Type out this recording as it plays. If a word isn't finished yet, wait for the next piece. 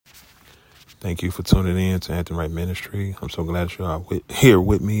Thank you for tuning in to Anthem Right Ministry. I'm so glad you are here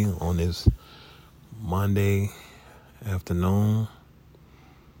with me on this Monday afternoon.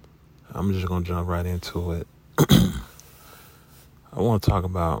 I'm just going to jump right into it. I want to talk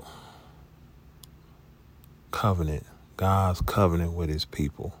about covenant, God's covenant with his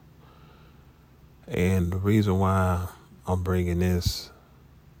people. And the reason why I'm bringing this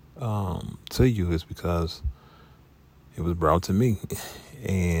to you is because it was brought to me.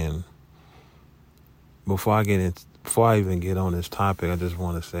 And before I even get on this topic, I just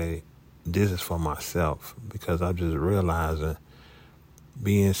want to say this is for myself, because I'm just realizing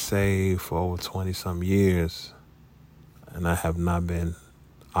being saved for over 20-some years, and I have not been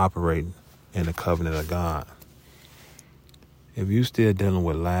operating in the covenant of God. If you still dealing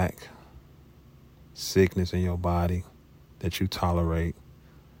with lack, sickness in your body that you tolerate,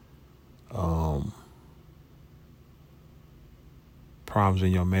 problems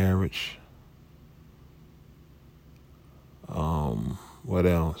in your marriage, what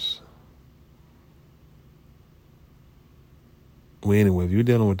else? Well, anyway, if you're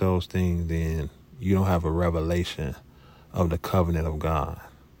dealing with those things, then you don't have a revelation of the covenant of God.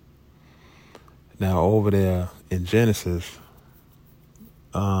 Now, over there in Genesis,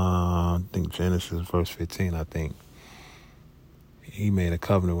 I think Genesis verse 15, I think, he made a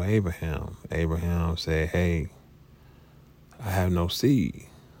covenant with Abraham. Abraham said, hey, I have no seed.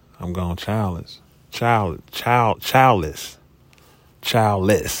 I'm gone childless.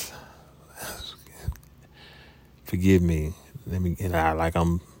 Forgive me.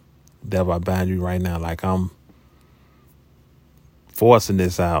 Devil, I bind you right now, like I'm forcing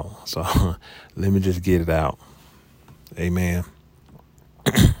this out. So let me just get it out. Amen.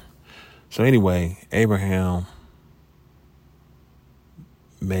 So anyway, Abraham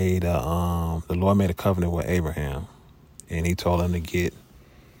made the Lord made a covenant with Abraham, and he told him to get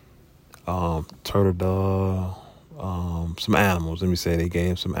turtle dove, some animals. Let me say, they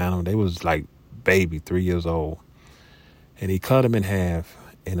gave him some animals. They was like baby, 3 years old. And he cut them in half,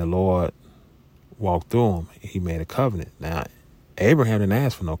 and the Lord walked through them. He made a covenant. Now, Abraham didn't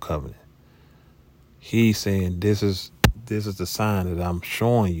ask for no covenant. He's saying, this is the sign that I'm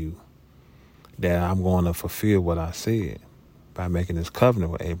showing you that I'm going to fulfill what I said by making this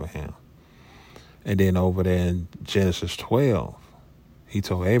covenant with Abraham. And then over there in Genesis 12, he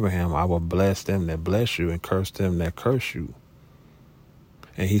told Abraham, I will bless them that bless you and curse them that curse you.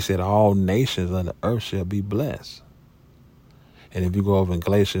 And he said, all nations of the earth shall be blessed. And if you go over in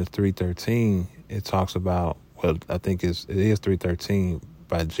Galatians 3:13, it talks about, well, I think it is 3:13,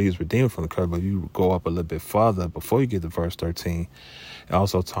 by Jesus redeemed from the curse. But if you go up a little bit farther, before you get to verse 13, it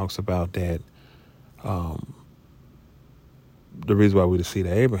also talks about that the reason why we're the seed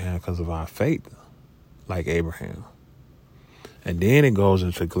of Abraham, because of our faith, like Abraham. And then it goes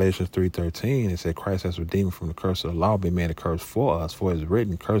into Galatians 3:13. It said, Christ has redeemed from the curse of the law, been made a curse for us. For it is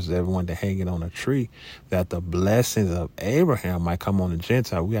written, curses everyone that hanging on a tree, that the blessings of Abraham might come on the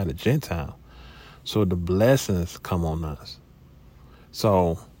Gentile. We are the Gentile. So the blessings come on us.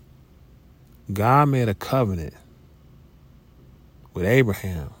 So God made a covenant with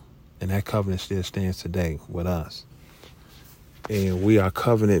Abraham, and that covenant still stands today with us. And we are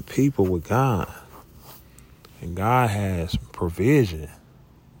covenant people with God. And God has provision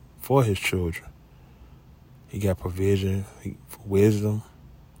for his children. He got provision for wisdom,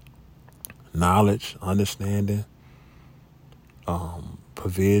 knowledge, understanding,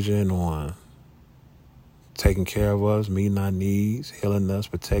 provision on taking care of us, meeting our needs, healing us,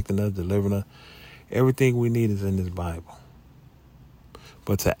 protecting us, delivering us. Everything we need is in this Bible.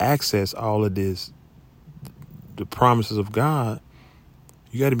 But to access all of this, the promises of God,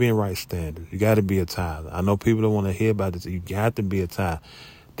 you got to be in right standards. You got to be a tither. I know people don't want to hear about this. You got to be a tither.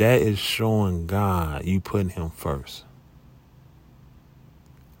 That is showing God you putting him first.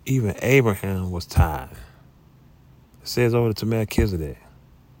 Even Abraham was tithing. It says over to Melchizedek.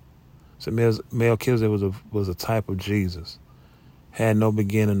 So Melchizedek was a type of Jesus. Had no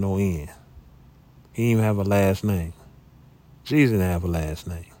beginning, no end. He didn't even have a last name. Jesus didn't have a last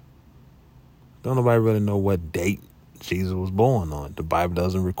name. Don't nobody really know what date Jesus was born on. The Bible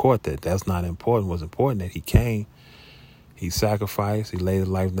doesn't record that. That's not important. What's important that he came, he sacrificed, he laid his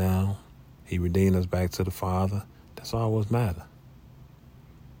life down, he redeemed us back to the Father. That's all what's matter.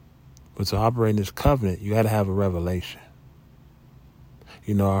 But to operate in this covenant, you got to have a revelation.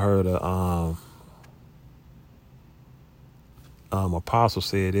 You know, I heard apostle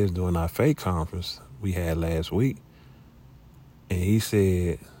said this during our faith conference we had last week, and he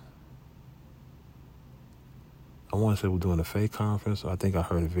said, I want to say we're doing a faith conference. I think I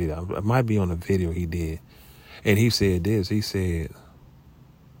heard a video. It might be on a video he did. And he said this. He said,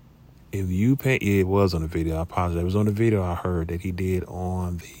 If you pay, it was on the video. I apologize. It was on the video I heard that he did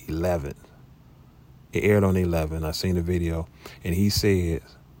on the 11th. It aired on the 11th. I seen the video, and he said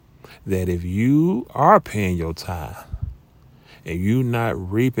that if you are paying your tithe and you not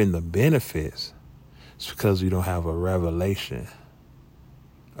reaping the benefits, it's because you don't have a revelation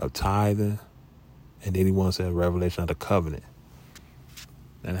of tithing, and then he wants a revelation of the covenant.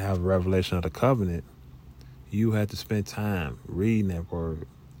 And to have a revelation of the covenant, you have to spend time reading that word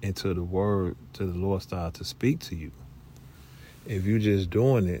until the word to the Lord start to speak to you. If you're just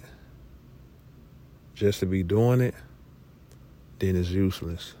doing it, just to be doing it, then it's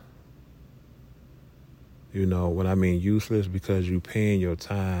useless. You know, when I mean useless, because you paying your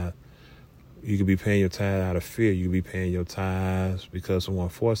tithe, you could be paying your tithe out of fear. You could be paying your tithes because someone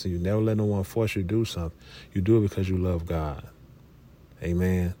forcing you. Never let no one force you to do something. You do it because you love God.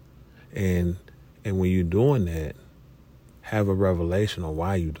 Amen. And when you're doing that, have a revelation on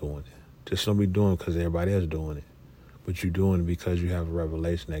why you're doing it. Just don't be doing it because everybody else doing it. But you're doing it because you have a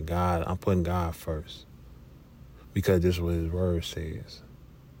revelation that God, I'm putting God first. Because this is what his word says.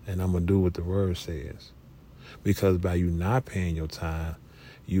 And I'm going to do what the word says. Because by you not paying your tithe,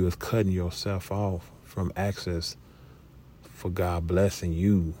 you is cutting yourself off from access for God blessing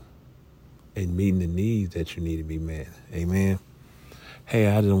you and meeting the needs that you need to be met. Amen. Hey,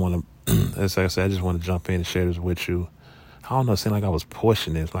 I just want to, as I said, I just want to jump in and share this with you. I don't know, it seemed like I was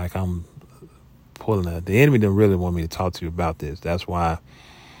pushing this, like I'm pulling it. The enemy didn't really want me to talk to you about this. That's why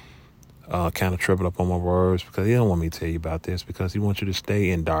kind of tripping up on my words, because he don't want me to tell you about this, because he wants you to stay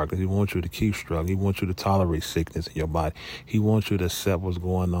in darkness. He wants you to keep struggling. He wants you to tolerate sickness in your body. He wants you to accept what's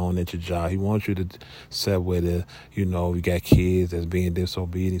going on at your job. He wants you to accept whether, you got kids that's being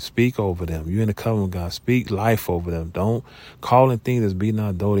disobedient. Speak over them. You're in the covenant with God. Speak life over them. Don't call in things that's be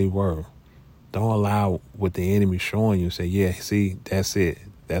not though they were. Don't allow what the enemy showing you. Say, yeah, see, that's it.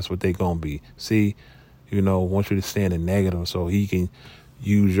 That's what they going to be. See, want you to stand in negative so he can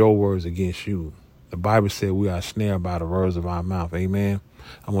use your words against you. The Bible said we are snared by the words of our mouth. Amen.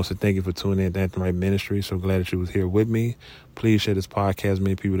 I want to thank you for tuning in to Anthem Right Ministry. So glad that you was here with me. Please share this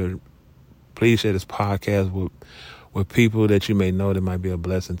podcast. Please share this podcast with people that you may know that might be a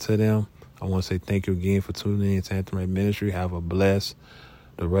blessing to them. I want to say thank you again for tuning in to Anthem Right Ministry. Have a blessed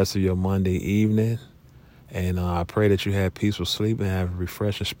the rest of your Monday evening. And I pray that you have peaceful sleep and have a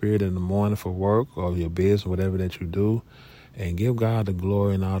refreshing spirit in the morning for work or your business, whatever that you do. And give God the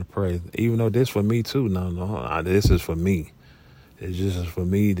glory and all the praise. Even though this for me too. No, this is for me. It's just for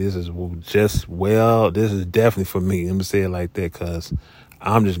me. This is this is definitely for me. Let me say it like that, because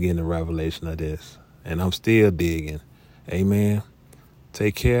I'm just getting the revelation of this. And I'm still digging. Amen.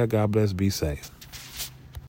 Take care. God bless. Be safe.